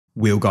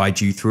We'll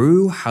guide you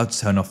through how to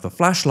turn off the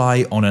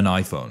flashlight on an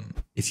iPhone.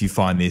 If you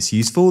find this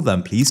useful,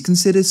 then please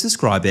consider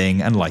subscribing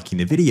and liking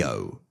the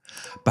video.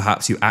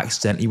 Perhaps you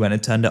accidentally went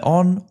and turned it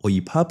on, or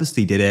you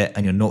purposely did it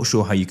and you're not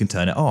sure how you can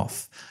turn it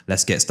off.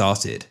 Let's get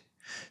started.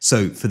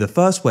 So for the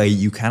first way,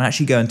 you can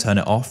actually go and turn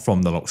it off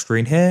from the lock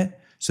screen here.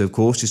 So of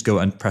course, just go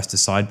and press the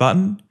side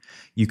button.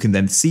 You can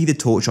then see the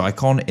torch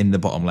icon in the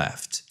bottom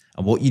left.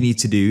 And what you need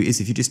to do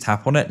is if you just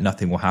tap on it,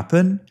 nothing will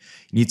happen.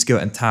 You need to go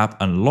and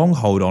tap and long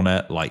hold on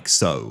it like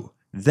so.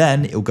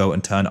 Then it'll go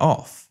and turn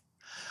off.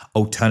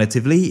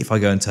 Alternatively, if I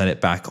go and turn it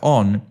back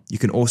on, you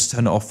can also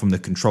turn it off from the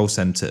control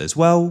center as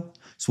well.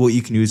 So what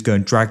you can do is go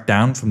and drag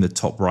down from the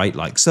top right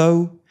like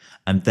so,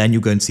 and then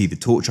you'll go and see the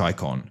torch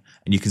icon.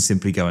 And you can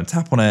simply go and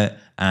tap on it,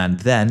 and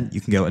then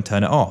you can go and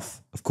turn it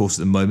off. Of course,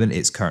 at the moment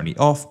it's currently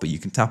off, but you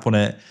can tap on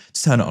it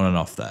to turn it on and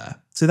off there.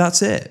 So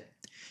that's it.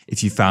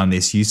 If you found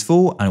this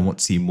useful and want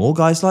to see more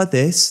guides like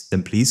this,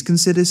 then please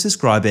consider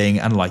subscribing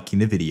and liking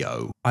the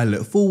video. I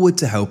look forward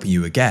to helping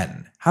you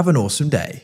again. Have an awesome day.